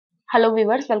Hello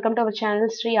viewers, welcome to our channel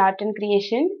Sri Art and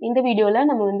Creation. இந்த வீடியோல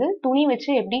நம்ம வந்து துணி வச்சு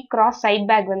எப்படி cross side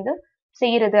bag வந்து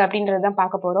செய்யிறது அப்படின்றத தான்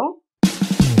பார்க்க போறோம்.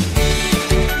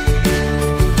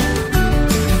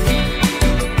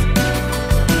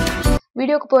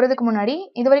 வீடியோக்கு போறதுக்கு முன்னாடி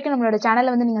இதுவரைக்கும் நம்மளோட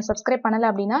சேனலை வந்து நீங்க சப்ஸ்கிரைப் பண்ணல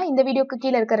அப்படினா இந்த வீடியோக்கு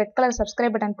கீழ இருக்க red colour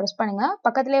subscribe button press பண்ணுங்க.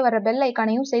 பக்கத்திலே வர பெல்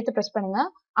ஐகானையும் சேர்த்து பிரஸ் பண்ணுங்க.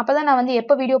 அப்பதான் நான் வந்து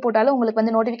எப்ப வீடியோ போட்டாலும் உங்களுக்கு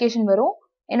வந்து நோட்டிஃபிகேஷன் வரும்.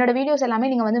 என்னோட வீடியோஸ்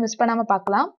எல்லாமே நீங்க வந்து மிஸ் பண்ணாம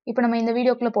பார்க்கலாம். இப்போ நம்ம இந்த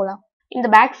வீடியோக்குள்ள போலாம். இந்த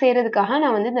பேக் செய்யறதுக்காக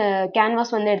நான் வந்து இந்த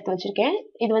கேன்வாஸ் வந்து எடுத்து வச்சிருக்கேன்.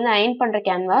 இது வந்து அயர்ன் பண்ற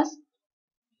கேன்வாஸ்.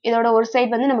 இதோட ஒரு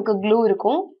சைடு வந்து நமக்கு க்ளூ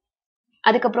இருக்கும்.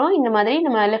 அதுக்கப்புறம் இந்த மாதிரி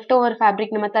நம்ம லெஃப்ட் ஓவர்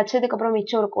ஃபேப்ரிக் நம்ம தச்சதுக்கு அப்புறம்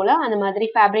மிச்சம் இருக்கும்ல அந்த மாதிரி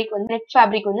ஃபேப்ரிக் வந்து நெட்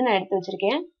ஃபேப்ரிக் வந்து நான் எடுத்து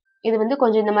வச்சிருக்கேன். இது வந்து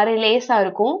கொஞ்சம் இந்த மாதிரி லேஸா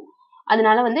இருக்கும்.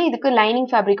 அதனால வந்து இதுக்கு லைனிங்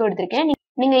ஃபேப்ரிக்கும் எடுத்திருக்கேன்.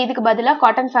 நீங்க இதுக்கு பதிலா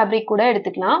காட்டன் ஃபேப்ரிக் கூட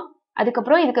எடுத்துக்கலாம்.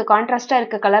 அதுக்கப்புறம் இதுக்கு கான்ட்ராஸ்டா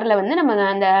இருக்க கலர்ல வந்து நம்ம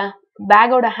அந்த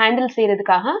பேக்கோட ஹேண்டில்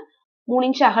செய்யறதுக்காக 3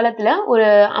 இன்ச் அகலத்துல ஒரு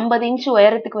 50 இன்ச்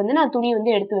உயரத்துக்கு வந்து நான் துணி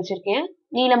வந்து எடுத்து வச்சிருக்கேன்.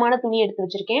 நீளமான துணி எடுத்து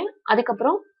வச்சிருக்கேன்.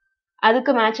 அதுக்கப்புறம்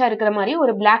அதுக்கு மேட்சா இருக்கிற மாதிரி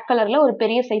ஒரு பிளாக் கலர்ல ஒரு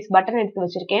பெரிய சைஸ் பட்டன் எடுத்து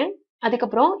வச்சிருக்கேன்.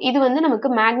 அதுக்கப்புறம் இது வந்து நமக்கு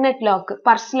மேக்னெட் லாக்,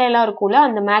 பர்ஸ்ல எல்லாம் இருக்கும்ல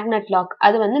அந்த மேக்னெட் லாக்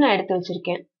அது வந்து நான் எடுத்து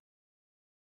வச்சிருக்கேன்.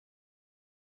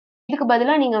 இதுக்கு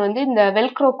பதிலா நீங்க வந்து இந்த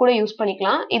வெல்க்ரோ கூட யூஸ்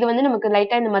பண்ணிக்கலாம். இது வந்து நமக்கு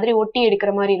லைட்டா இந்த மாதிரி ஒட்டி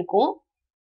எடுக்கிற மாதிரி இருக்கும்.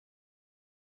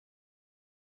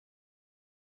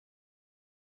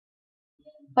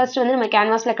 ஃபர்ஸ்ட் வந்து நம்ம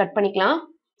கேன்வாஸ்ல கட் பண்ணிக்கலாம்.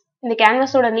 இந்த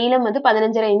கேன்வாஸோட நீளம் வந்து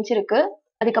 15.5 இன்ச் இருக்கு.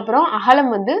 அதுக்கப்புறம்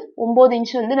அகலம் வந்து 9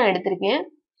 இன்ச் வந்து நான் எடுத்திருக்கேன்.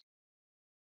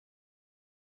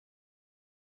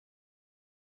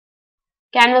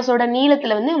 கேன்வாஸோட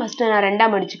நீளத்துல வந்து ஃபர்ஸ்ட் நான் ரெண்டா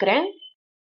மடிச்சுக்கிறேன்.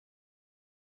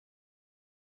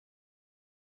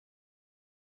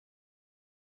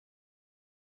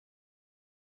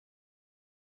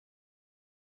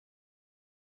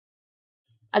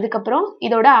 அதுக்கப்புறம்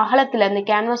இதோட அகலத்துல இந்த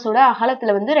கேன்வாஸோட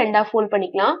அகலத்துல வந்து ரெண்டா ஃபோல்ட்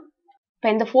பண்ணிக்கலாம். இப்போ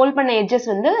இந்த ஃபோல்ட் பண்ண எட்ஜஸ்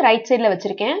வந்து ரைட் சைடுல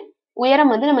வச்சிருக்கேன்.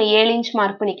 உயரம் வந்து நம்ம 7 இன்ச்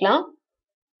மார்க் பண்ணிக்கலாம்.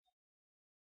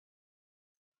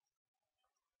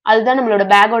 அதுதான் நம்மளோட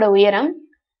பேக்கோட உயரம்.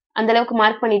 அந்த அளவுக்கு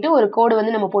மார்க் பண்ணிட்டு ஒரு கோடு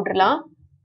வந்து நம்ம போட்டுடலாம்.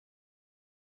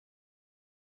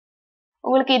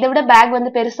 உங்களுக்கு இதை விட பேக்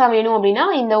வந்து பெருசா வேணும் அப்படின்னா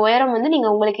இந்த உயரம் வந்து நீங்க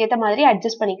உங்களுக்கு ஏத்த மாதிரி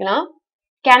அட்ஜஸ்ட் பண்ணிக்கலாம்.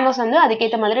 கேன்வாஸ் வந்து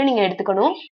அதுக்கேத்த மாதிரி நீங்க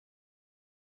எடுத்துக்கணும்.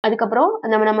 அதுக்கப்புறம்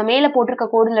நம்ம மேல போட்டிருக்க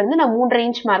கோடுல இருந்து நான் 3.5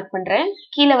 இன்ச் மார்க் பண்றேன்.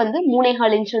 கீழே வந்து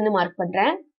 3.25 இன்ச் வந்து மார்க்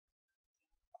பண்றேன்.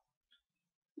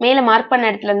 மேல மார்க்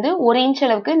பண்ண இடத்துல இருந்து 1 இன்ச்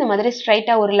அளவுக்கு இந்த மாதிரி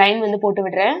ஸ்ட்ரைட்டா ஒரு லைன் வந்து போட்டு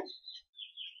விடுறேன்.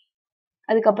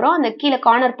 அதுக்கப்புறம் அந்த கீழே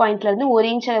கார்னர் பாயிண்ட்ல இருந்து 1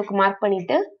 இன்ச் அளவுக்கு மார்க்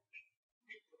பண்ணிட்டு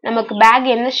நமக்கு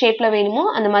பேக் என்ன ஷேப்ல வேணுமோ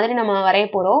அந்த மாதிரி நம்ம வரைய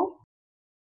போறோம்.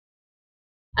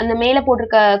 அந்த மேல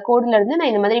போட்டிருக்க கோடுல இருந்து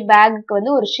நான் இந்த மாதிரி பேக்கு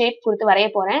வந்து ஒரு ஷேப் கொடுத்து வரைய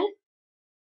போறேன்.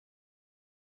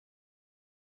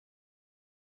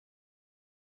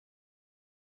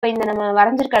 இப்போ இந்த நம்ம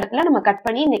வரைஞ்சிருக்க இடத்துல நம்ம கட்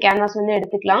பண்ணி இந்த கேன்வாஸ் வந்து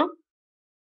எடுத்துக்கலாம்.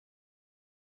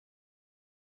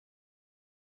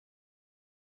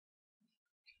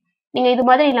 நீங்க இது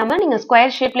மாதிரி இல்லாம நீங்க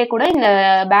ஸ்கொயர் ஷேப்லயே கூட இந்த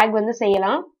பேக் வந்து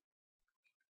செய்யலாம்.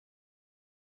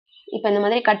 இப்போ இந்த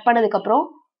மாதிரி கட் பண்ணதுக்கு அப்புறம்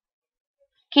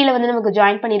கீழே வந்து நமக்கு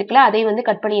ஜாயின் பண்ணிருக்கல அதை வந்து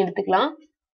கட் பண்ணி எடுத்துக்கலாம்.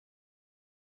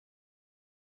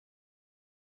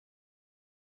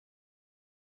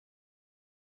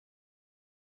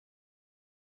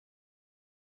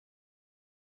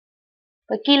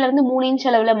 இப்போ கீழே இருந்து 3 இன்ச்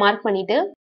அளவுல மார்க் பண்ணிட்டு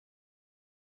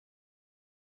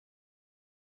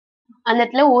அந்த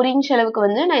இடத்துல 1 இன்ச் அளவுக்கு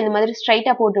வந்து நான் இந்த மாதிரி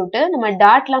ஸ்ட்ரைட்டா போட்டு விட்டு நம்ம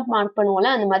டாட்லாம் மார்க்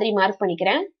பண்ணுவோம்ல அந்த மாதிரி மார்க்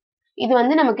பண்ணிக்கிறேன். இது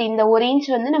வந்து நமக்கு இந்த 1 இன்ச்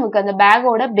வந்து நமக்கு அந்த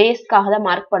பேக்கோட பேஸ்க்காக தான்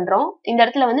மார்க் பண்றோம். இந்த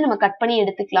இடத்துல வந்து நம்ம கட் பண்ணி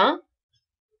எடுத்துக்கலாம்.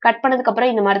 கட் பண்ணதுக்கு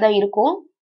அப்புறம் இந்த மாதிரி தான் இருக்கும்.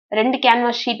 2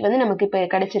 கேன்வாஸ் ஷீட் வந்து நமக்கு இப்ப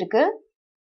கிடைச்சிருக்கு.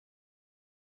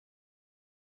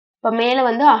 இப்ப மேல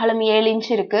வந்து அகலம் 7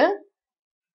 இன்ச் இருக்கு.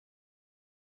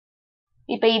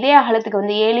 இப்ப இதே அகலத்துக்கு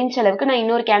வந்து 7 இன்ச் அளவுக்கு நான்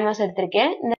இன்னொரு கேன்வாஸ்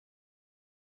எடுத்திருக்கேன். இந்த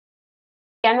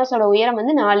கேன்வாஸோட உயரம்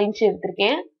வந்து 4 இன்ச்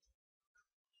எடுத்திருக்கேன்.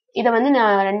 இதை வந்து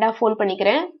நான் ரெண்டா ஃபோல்ட்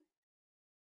பண்ணிக்கிறேன்.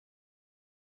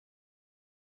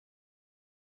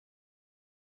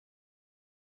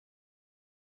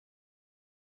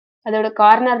 அதோட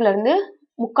கார்னர்ல இருந்து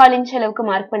 3/4 இன்ச் அளவுக்கு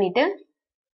மார்க் பண்ணிட்டு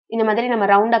இந்த மாதிரி நம்ம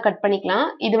ரவுண்டா கட் பண்ணிக்கலாம்.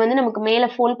 இது வந்து நமக்கு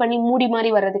மேல ஃபோல்ட் பண்ணி மூடி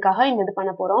மாதிரி வர்றதுக்காக இந்த இது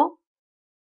பண்ண போறோம்.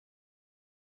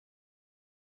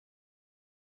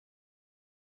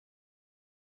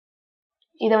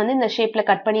 இதை வந்து இந்த ஷேப்ல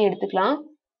கட் பண்ணி எடுத்துக்கலாம்.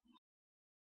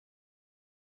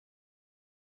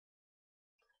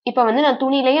 இப்ப வந்து நான்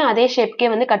துணிலையும் அதே ஷேப்கே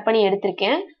வந்து கட் பண்ணி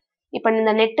எடுத்திருக்கேன். இப்ப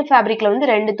இந்த நெட் ஃபேப்ரிக்ல வந்து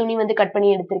 2 துணி வந்து கட் பண்ணி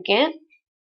எடுத்திருக்கேன்.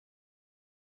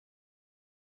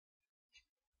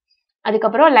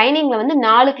 அதுக்கப்புறம் லைனிங்ல வந்து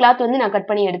 4 கிளாத் வந்து நான் கட்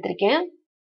பண்ணி எடுத்திருக்கேன்.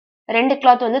 2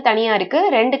 கிளாத் வந்து தனியா இருக்கு.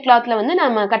 2 கிளாத்ல வந்து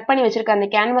நம்ம கட் பண்ணி வச்சிருக்க அந்த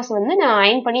கேன்வாஸ் வந்து நான்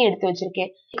அயர்ன் பண்ணி எடுத்து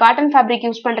வச்சிருக்கேன். காட்டன் ஃபேப்ரிக்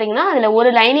யூஸ் பண்றீங்கன்னா அதுல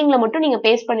ஒரு லைனிங்ல மட்டும் நீங்க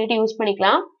பேஸ்ட் பண்ணிட்டு யூஸ்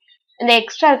பண்ணிக்கலாம். இந்த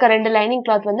எக்ஸ்ட்ரா இருக்க 2 லைனிங்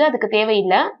கிளாத் வந்து அதுக்கு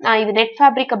தேவையில்லை. நான் இது நெட்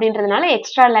ஃபேப்ரிக் அப்படின்றதுனால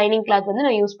எக்ஸ்ட்ரா லைனிங் கிளாத் வந்து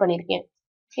நான் யூஸ் பண்ணிருக்கேன்.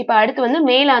 இப்போ அடுத்து வந்து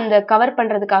மேல அந்த கவர்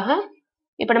பண்றதுக்காக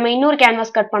இப்போ நம்ம இன்னொரு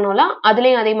கேன்வாஸ் கட் பண்ணோம்ல,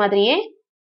 அதுலயும் அதே மாதிரியே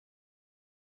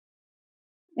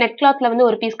நெட் கிளாத்ல வந்து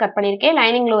ஒரு பீஸ் கட் பண்ணிருக்கேன்,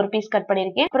 லைனிங்ல ஒரு பீஸ் கட்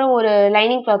பண்ணிருக்கேன், அப்புறம் ஒரு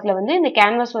லைனிங் கிளாத்ல வந்து இந்த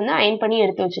கேன்வாஸ் வந்து அயர்ன் பண்ணி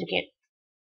எடுத்து வச்சிருக்கேன்.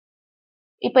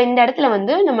 இப்போ இந்த இடத்துல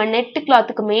வந்து நம்ம நெட்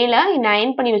கிளாத்துக்கு மேல இந்த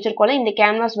அயர்ன் பண்ணி வச்சிருக்கோம்ல இந்த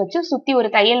கேன்வாஸ் வச்சு சுத்தி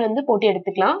ஒரு தையல் வந்து போட்டு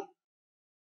எடுத்துக்கலாம்.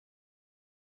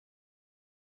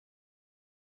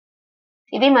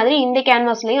 இதே மாதிரி இந்த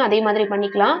கேன்வாஸ்லயும் அதே மாதிரி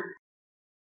பண்ணிக்கலாம்.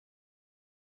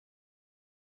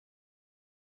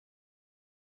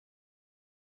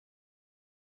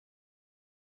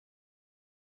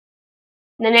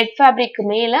 இந்த நெட் ஃபேப்ரிக்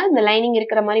மேல இந்த லைனிங்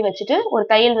இருக்கிற மாதிரி வச்சுட்டு ஒரு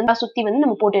தையல் வந்து சுத்தி வந்து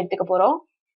நம்ம போட்டு எடுத்துக்க போறோம்.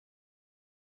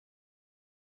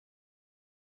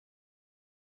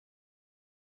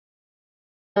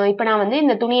 இப்போ நான் வந்து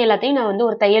இந்த துணி எல்லாத்தையும் நான் வந்து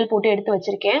ஒரு தையல் போட்டு எடுத்து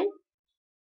வச்சிருக்கேன்.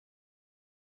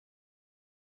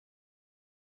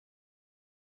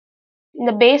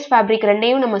 இந்த பேஸ் ஃபேப்ரிக்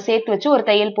ரெண்டையும் நம்ம சேர்த்து வச்சு ஒரு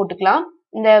தையல் போட்டுக்கலாம்.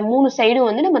 இந்த 3 சைடும்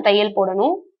வந்து நம்ம தையல்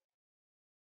போடணும்.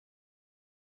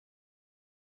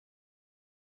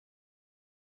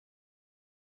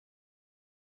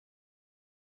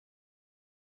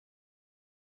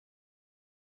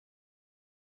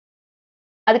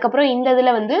 அதுக்கப்புறம் இந்த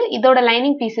இதுல வந்து இதோட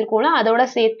லைனிங் பீஸ் இருக்கும்ல அதோட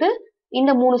சேர்த்து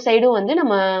இந்த 3 சைடும் வந்து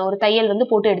நம்ம ஒரு தையல் வந்து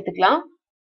போட்டு எடுத்துக்கலாம்.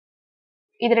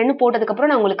 இது ரெண்டும் போட்டதுக்கு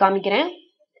அப்புறம் நான் உங்களுக்கு காமிக்கிறேன்.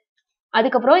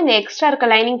 அதுக்கப்புறம் இந்த எக்ஸ்ட்ரா இருக்க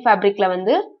லைனிங் ஃபேப்ரிக்ல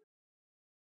வந்து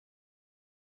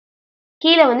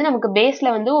கீழே வந்து நமக்கு பேஸ்ல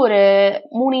வந்து ஒரு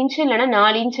 3 இன்ச் இல்லைன்னா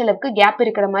 4 இன்ச் அளவுக்கு கேப்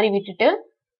இருக்கிற மாதிரி விட்டுட்டு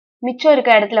மிச்சம்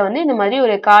இருக்க இடத்துல வந்து இந்த மாதிரி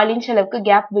ஒரு 1/4 இன்ச் அளவுக்கு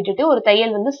கேப் விட்டுட்டு ஒரு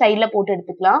தையல் வந்து சைட்ல போட்டு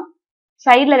எடுத்துக்கலாம்.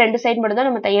 சைட்ல 2 சைடு மட்டும் தான்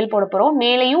நம்ம தையல் போட போறோம்.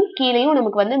 மேலையும் கீழையும்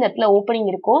நமக்கு வந்து இந்த இடத்துல ஓப்பனிங்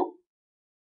இருக்கும்.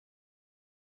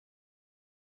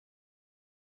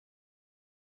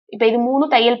 இப்போ இது 3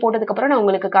 தையல் போட்டதுக்கு அப்புறம் நான்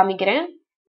உங்களுக்கு காமிக்கிறேன்.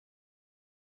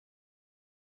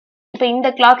 இப்போ இந்த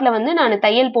கிளாத்ல வந்து நான்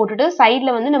தையல் போட்டுட்டு சைட்ல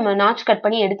வந்து நம்ம நாட்ச் கட்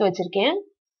பண்ணி எடுத்து வச்சிருக்கேன்.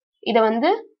 இத வந்து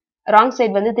ராங்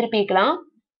சைடு வந்து திருப்பிக்கலாம்.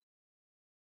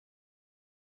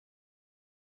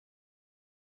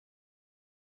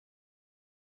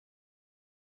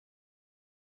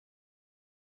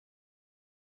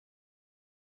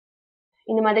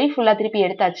 இந்த மாதிரி ஃபுல்லா திருப்பி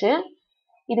எடுத்தாச்சு.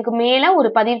 இதுக்கு மேல ஒரு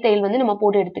பதிர் தையல் வந்து நம்ம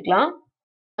போட்டு எடுத்துக்கலாம்.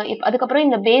 அதுக்கப்புறம்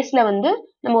இந்த பேஸ்ல வந்து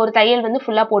நம்ம ஒரு தையல் வந்து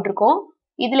ஃபுல்லா போட்டிருக்கோம்.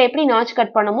 இதுல எப்படி நாட்ச்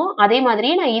கட் பண்ணமோ அதே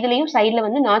மாதிரியே நான் இதுலயும் சைட்ல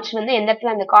வந்து நாட்ச் வந்து எந்த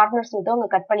இடத்துல அந்த கார்னர்ஸ் மட்டும் அங்க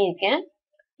கட் பண்ணியிருக்கேன்.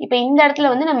 இப்போ இந்த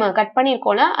இடத்துல வந்து நம்ம கட்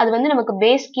பண்ணியிருக்கோம்ல அது வந்து நமக்கு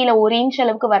பேஸ் கீழே 1 இன்ச்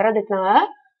அளவுக்கு வர்றதுக்குனால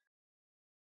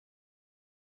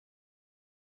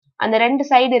அந்த 2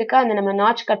 சைடு இருக்க அந்த நம்ம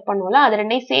நாட்ச் கட் பண்ணோம்ல அது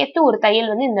ரெண்டையும் சேர்த்து ஒரு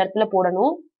தையல் வந்து இந்த இடத்துல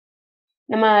போடணும்.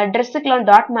 நம்ம ட்ரெஸ்ஸுக்குலாம்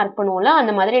டாட் மார்க் பண்ணுவோம்ல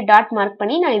அந்த மாதிரி டாட் மார்க்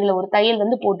பண்ணி நான் இதுல ஒரு தையல்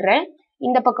வந்து போடுறேன்.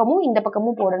 இந்த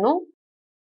பக்கமும் போடணும்.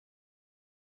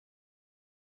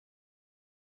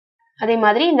 அதே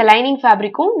மாதிரி இந்த லைனிங்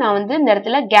ஃபேப்ரிக்கும் நான் வந்து இந்த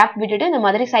இடத்துல கேப் விட்டுட்டு இந்த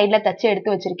மாதிரி சைட்ல தச்சு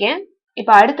எடுத்து வச்சிருக்கேன்.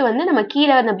 இப்போ அடுத்து வந்து நம்ம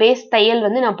கீழே அந்த பேஸ் தையல்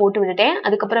வந்து நான் போட்டு விட்டுட்டேன்.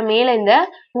 அதுக்கப்புறம் மேல இந்த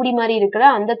மூடி மாதிரி இருக்கிற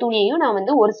அந்த துணியையும் நான்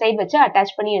வந்து ஒரு சைடு வச்சு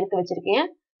அட்டாச் பண்ணி எடுத்து வச்சிருக்கேன்.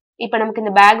 இப்போ நமக்கு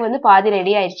இந்த பேக் வந்து பாதி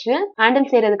ரெடி ஆயிடுச்சு. ஹேண்டில்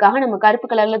செய்யறதுக்காக நம்ம கருப்பு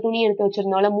கலர்ல துணி எடுத்து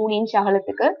வச்சிருந்தோம்ல 3 இன்ச்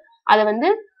அகலத்துக்கு அதை வந்து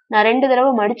நான் 2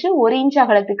 தடவை மடிச்சு 1 இன்ச்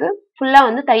அகலத்துக்கு ஃபுல்லா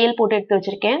வந்து தையல் போட்டு எடுத்து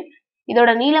வச்சிருக்கேன்.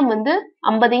 இதோட நீளம் வந்து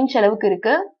 50 இன்ச் அளவுக்கு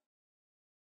இருக்கு.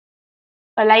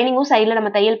 லைனிங்கும் சைட்ல நம்ம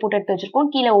தையல் போட்டு எடுத்து வச்சிருக்கோம்.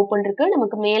 கீழே ஓப்பன் இருக்கு,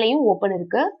 நமக்கு மேலேயும் ஓப்பன்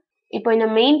இருக்கு. இப்போ இந்த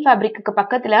மெயின் ஃபேப்ரிக்கு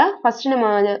பக்கத்துல ஃபர்ஸ்ட் நம்ம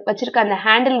வச்சிருக்க அந்த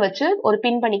ஹேண்டில் வச்சு ஒரு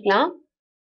பின் பண்ணிக்கலாம்.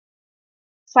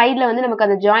 சைட்ல வந்து நமக்கு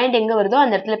அந்த ஜாயிண்ட் எங்க வருதோ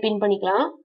அந்த இடத்துல பின் பண்ணிக்கலாம்.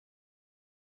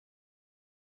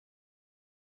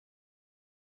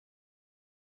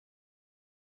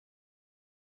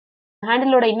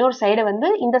 ஹேண்டிலோட இன்னொரு சைடை வந்து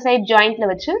இந்த சைடு ஜாயிண்ட்ல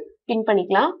வச்சு பின்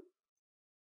பண்ணிக்கலாம்.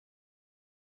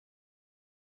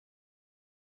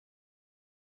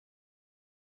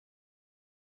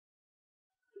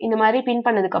 இந்த மாதிரி பின்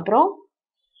பண்ணதுக்கு அப்புறம்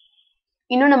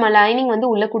இன்னும் நம்ம லைனிங் வந்து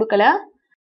உள்ள கொடுக்கல.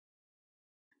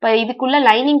 இப்ப இதுக்குள்ள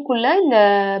லைனிங்குள்ள இந்த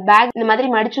பேக் இந்த மாதிரி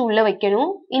மடிச்சு உள்ள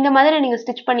வைக்கணும். இந்த மாதிரி நீங்க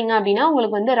ஸ்டிச் பண்ணீங்க அப்படின்னா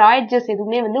உங்களுக்கு வந்து ரா எட்ஜஸ்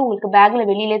எதுவுமே வந்து உங்களுக்கு பேக்ல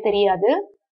வெளியிலே தெரியாது.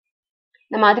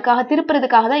 நம்ம அதுக்காக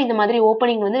திருப்புறதுக்காக தான் இந்த மாதிரி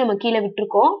ஓப்பனிங் வந்து நம்ம கீழே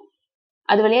விட்டுருக்கோம்.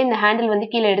 அது வழியா இந்த ஹேண்டில் வந்து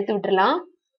கீழே எடுத்து விட்டுறலாம்.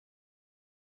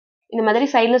 இந்த மாதிரி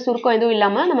சைட்ல சுருக்கம் எதுவும்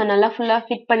இல்லாம நம்ம நல்லா ஃபுல்லா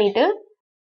ஃபிட் பண்ணிட்டு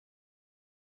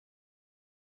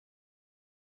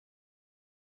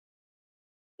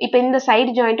இப்ப இந்த சைடு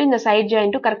ஜாயிண்ட்டும் இந்த சைடு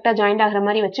ஜாயிண்ட்டும் கரெக்டா ஜாயிண்ட் ஆகுற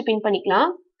மாதிரி வச்சு பின் பண்ணிக்கலாம்.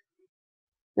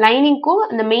 லைனிங்க்கும்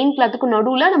அந்த மெயின் கிளாத்துக்கும்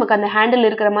நடுவுல நமக்கு அந்த ஹேண்டில்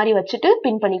இருக்கிற மாதிரி வச்சுட்டு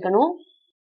பின் பண்ணிக்கணும்.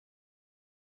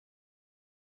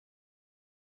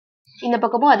 இந்த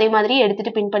பக்கமும் அதே மாதிரி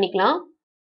எடுத்துட்டு பின் பண்ணிக்கலாம்.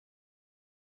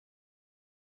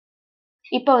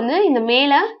 இப்போ வந்து இந்த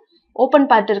மேல ஓபன்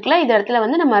பார்ட் இருக்குல, இந்த இடத்துல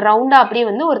வந்து நம்ம ரவுண்டா அப்படியே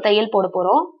வந்து ஒரு தையல் போட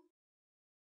போறோம்.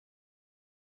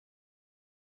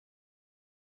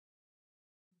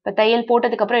 இப்ப தையல்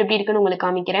போட்டதுக்கு அப்புறம் எப்படி இருக்குன்னு உங்களுக்கு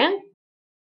காமிக்கிறேன்.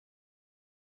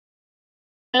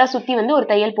 நல்லா சுத்தி வந்து ஒரு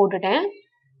தையல் போட்டுட்டேன்.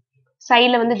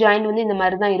 சைடுல வந்து ஜாயிண்ட் வந்து இந்த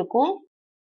மாதிரி தான் இருக்கும்.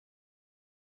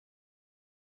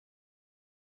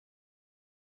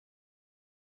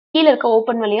 கீழ இருக்க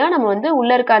ஓபன் வழியா நம்ம வந்து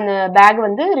உள்ள இருக்க அந்த பேக்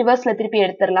வந்து ரிவர்ஸ்ல திருப்பி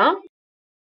எடுத்துடலாம்.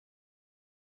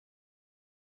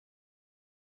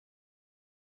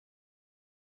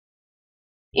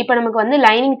 இப்ப நமக்கு வந்து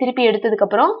லைனிங் திருப்பி எடுத்ததுக்கு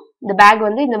அப்புறம் இந்த பேக்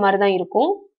வந்து இந்த மாதிரி தான்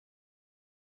இருக்கும்.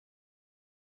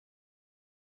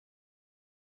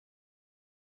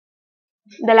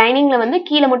 இந்த லைனிங்ல வந்து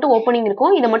கீழே மட்டும் ஓப்பனிங்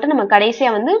இருக்கும். இதை மட்டும் நம்ம கடைசியா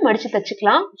வந்து மடிச்சு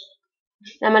தச்சுக்கலாம்.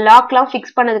 நம்ம லாக்லாம்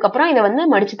ஃபிக்ஸ் பண்ணதுக்கு அப்புறம் இதை வந்து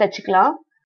மடிச்சு தச்சுக்கலாம்.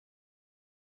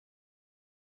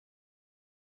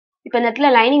 இப்ப இந்த இடத்துல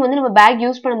லைனிங் வந்து நம்ம பேக்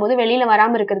யூஸ் பண்ணும்போது வெளியில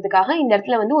வராம இருக்கிறதுக்காக இந்த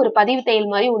இடத்துல வந்து ஒரு பதிவு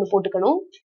தையல் மாதிரி ஒண்ணு போட்டுக்கணும்.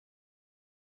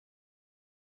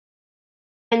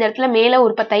 இந்த இடத்துல மேல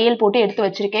ஒரு தையல் போட்டு எடுத்து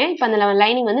வச்சிருக்கேன். இப்ப அந்த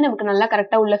லைனிங் வந்து நமக்கு நல்லா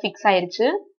கரெக்டா உள்ள ஃபிக்ஸ் ஆயிருச்சு.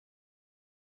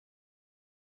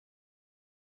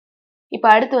 இப்ப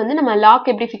அடுத்து வந்து நம்ம லாக்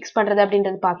எப்படி ஃபிக்ஸ் பண்றது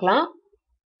அப்படின்றது பார்க்கலாம்.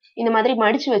 இந்த மாதிரி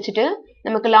மடிச்சு வச்சுட்டு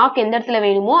நமக்கு லாக் எந்த இடத்துல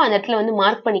வேணுமோ அந்த இடத்துல வந்து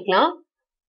மார்க் பண்ணிக்கலாம்.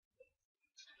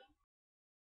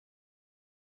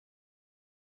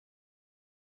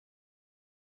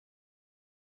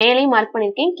 மேலேயும் மார்க்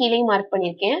பண்ணிருக்கேன், கீழேயும் மார்க்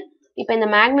பண்ணிருக்கேன். இப்ப இந்த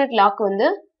மேக்னெட் லாக் வந்து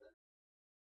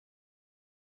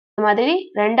இந்த மாதிரி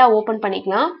ரெண்டா ஓபன்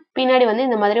பண்ணிக்கலாம். பின்னாடி வந்து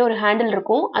இந்த மாதிரி ஒரு ஹேண்டில்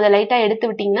இருக்கும். அதை லைட்டா எடுத்து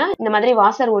விட்டீங்கன்னா இந்த மாதிரி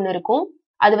வாசர் ஒண்ணு இருக்கும்.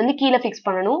 அது வந்து கீழே ஃபிக்ஸ்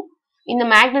பண்ணணும். இந்த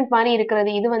மேக்னெட் மாதிரி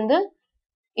இருக்கிறது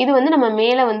இது வந்து நம்ம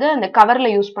மேல வந்து அந்த கவர்ல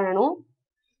யூஸ் பண்ணணும்.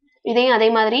 இதையும் அதே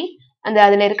மாதிரி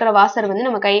அதுல இருக்கிற வாசர் வந்து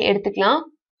நம்ம கை எடுத்துக்கலாம்.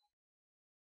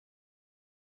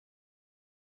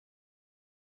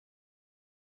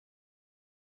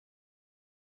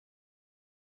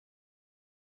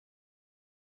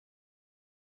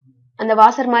 அந்த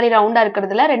வாசர் மாதிரி ரவுண்டா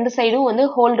இருக்கிறதுல ரெண்டு சைடும் வந்து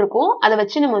ஹோல் இருக்கும். அதை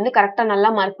வச்சு நம்ம வந்து கரெக்டா நல்லா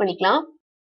மார்க் பண்ணிக்கலாம்.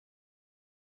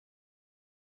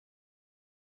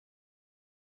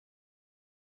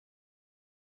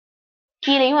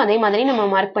 கீழையும் அதே மாதிரி நம்ம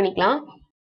மார்க் பண்ணிக்கலாம்.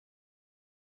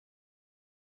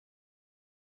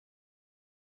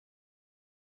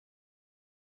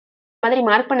 மாதிரி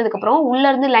மார்க் பண்ணதுக்கு அப்புறம் உள்ள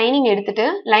இருந்து லைனிங் எடுத்துட்டு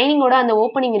லைனிங்கோட அந்த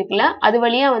ஓப்பனிங் இருக்குல்ல, அது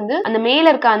வழியா வந்து அந்த மேல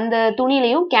இருக்க அந்த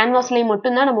துணிலையும் கேன்வாஸ்லயும்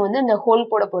மட்டும்தான் நம்ம வந்து அந்த ஹோல்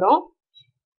போட போறோம்.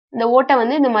 இந்த ஓட்டை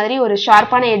வந்து இந்த மாதிரி ஒரு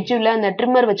ஷார்ப்பான எட்ஜ் உள்ள அந்த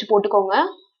ட்ரிம்மர் வச்சு போட்டுக்கோங்க.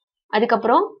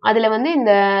 அதுக்கப்புறம் அதுல வந்து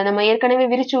இந்த நம்ம ஏற்கனவே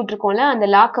விரிச்சு விட்டுருக்கோம்ல, அந்த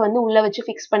லாக்கை வந்து உள்ள வச்சு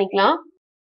ஃபிக்ஸ் பண்ணிக்கலாம்.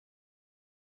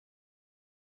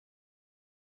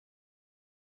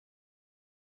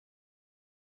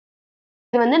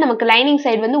 இது வந்து நமக்கு லைனிங்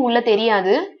சைடு வந்து உள்ள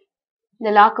தெரியாது.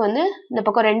 இந்த லாக் வந்து இந்த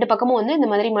பக்கம் ரெண்டு பக்கமும் வந்து இந்த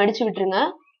மாதிரி மடிச்சு விட்டுருங்க.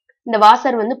 இந்த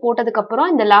வாசர் வந்து போட்டதுக்கு அப்புறம்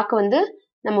இந்த லாக் வந்து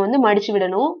நம்ம வந்து மடிச்சு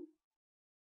விடணும்.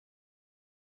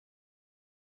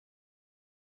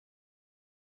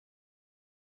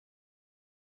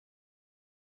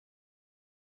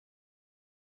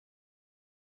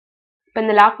 இப்ப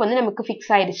இந்த லாக் வந்து நமக்கு ஃபிக்ஸ்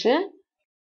ஆயிடுச்சு.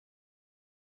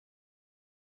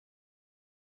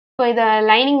 இப்போ இத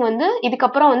லைனிங் வந்து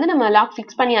இதுக்கப்புறம் வந்து நம்ம லாக்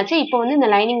ஃபிக்ஸ் பண்ணியாச்சு. இப்போ வந்து இந்த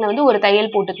லைனிங்ல வந்து ஒரு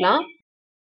தையல் போட்டுக்கலாம்.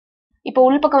 இப்போ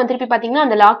உள்பக்கம் திருப்பி பாத்தீங்கன்னா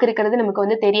அந்த லாக் இருக்கிறது நமக்கு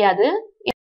வந்து தெரியாது.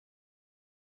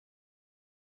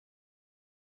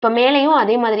 இப்ப மேலையும்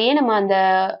அதே மாதிரியே நம்ம அந்த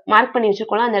மார்க் பண்ணி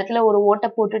வச்சிருக்கோம்ல, அந்த இடத்துல ஒரு ஓட்டை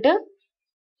போட்டுட்டு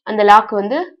அந்த லாக்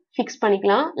வந்து ஃபிக்ஸ்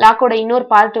பண்ணிக்கலாம். லாக்கோட இன்னொரு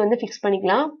பார்ட் வந்து ஃபிக்ஸ்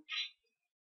பண்ணிக்கலாம்.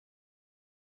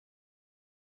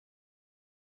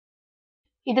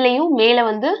 இதுலயும் மேல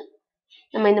வந்து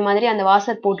நம்ம இந்த மாதிரி அந்த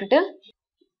வாசர் போட்டுட்டு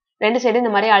ரெண்டு சைடும்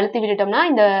இந்த மாதிரி அழுத்தி விட்டுட்டோம்னா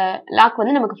இந்த லாக்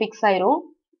வந்து நமக்கு ஃபிக்ஸ் ஆயிரும்.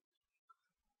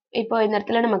 இப்போ இந்த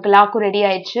இடத்துல நமக்கு லாக்கும் ரெடி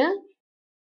ஆயிடுச்சு.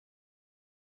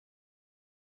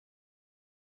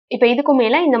 இப்போ இதுக்கும்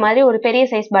மேல இந்த மாதிரி ஒரு பெரிய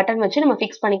சைஸ் பட்டன் வச்சு நம்ம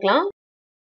ஃபிக்ஸ் பண்ணிக்கலாம்.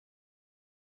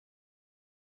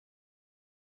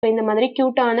 இந்த மாதிரி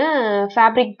கியூட்டான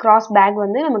ஃபேப்ரிக் கிராஸ் பேக்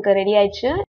வந்து நமக்கு ரெடி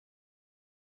ஆயிடுச்சு.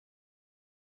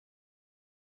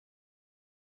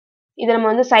 இதை நம்ம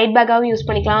வந்து சைட் பேக்காவும் யூஸ்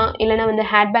பண்ணிக்கலாம், இல்லைன்னா வந்து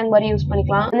ஹேட் பேக் மாதிரி யூஸ்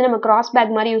பண்ணிக்கலாம், வந்து நம்ம கிராஸ்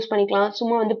பேக் மாதிரி யூஸ் பண்ணிக்கலாம்,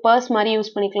 சும்மா வந்து பர்ஸ் மாதிரி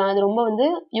யூஸ் பண்ணிக்கலாம். அது ரொம்ப வந்து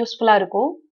யூஸ்ஃபுல்லா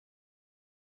இருக்கும்.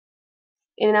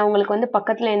 இது நான் உங்களுக்கு வந்து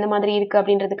பக்கத்துல எந்த மாதிரி இருக்கு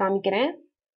அப்படின்றது காமிக்கிறேன்.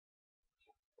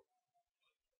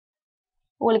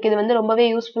 உங்களுக்கு இது வந்து ரொம்பவே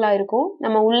யூஸ்ஃபுல்லா இருக்கும்.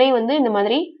 நம்ம உள்ளே வந்து இந்த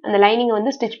மாதிரி அந்த லைனிங்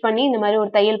வந்து ஸ்டிச் பண்ணி இந்த மாதிரி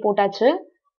ஒரு தையல் போட்டாச்சு.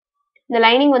 இந்த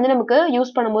லைனிங் வந்து நமக்கு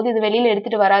யூஸ் பண்ணும்போது இது வெளியில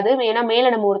எடுத்துட்டு வராது. ஏன்னா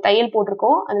மேல நம்ம ஒரு தையல்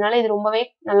போட்டிருக்கோம். அதனால இது ரொம்பவே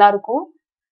நல்லா இருக்கும்.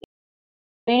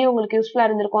 வீடியோ உங்களுக்கு யூஸ்ஃபுல்லா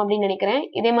இருந்திருக்கும் அப்படின்னு நினைக்கிறேன்.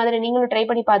 இதே மாதிரி நீங்களும் ட்ரை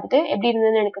பண்ணி பார்த்துட்டு எப்படி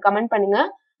இருந்ததுன்னு எனக்கு கமெண்ட் பண்ணுங்க.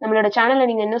 நம்மளோட சேனலை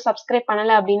நீங்க இன்னும் சப்ஸ்கிரைப்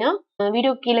பண்ணல அப்படின்னா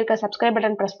வீடியோ கீழே இருக்க சப்ஸ்கிரைப்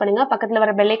பட்டன் பிரஸ் பண்ணுங்க. பக்கத்துல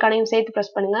வர பெல் ஐகானையும் சேர்த்து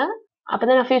பிரஸ் பண்ணுங்க.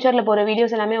 அப்பதான் நான் ஃபியூச்சர்ல போற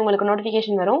வீடியோஸ் எல்லாமே உங்களுக்கு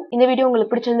நோட்டிபிகேஷன் வரும். இந்த வீடியோ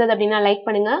உங்களுக்கு பிடிச்சிருந்தது அப்படின்னா லைக்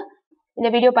பண்ணுங்க. இந்த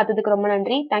வீடியோ பார்த்ததுக்கு ரொம்ப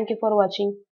நன்றி. தேங்க்யூ ஃபார் வாட்சிங்.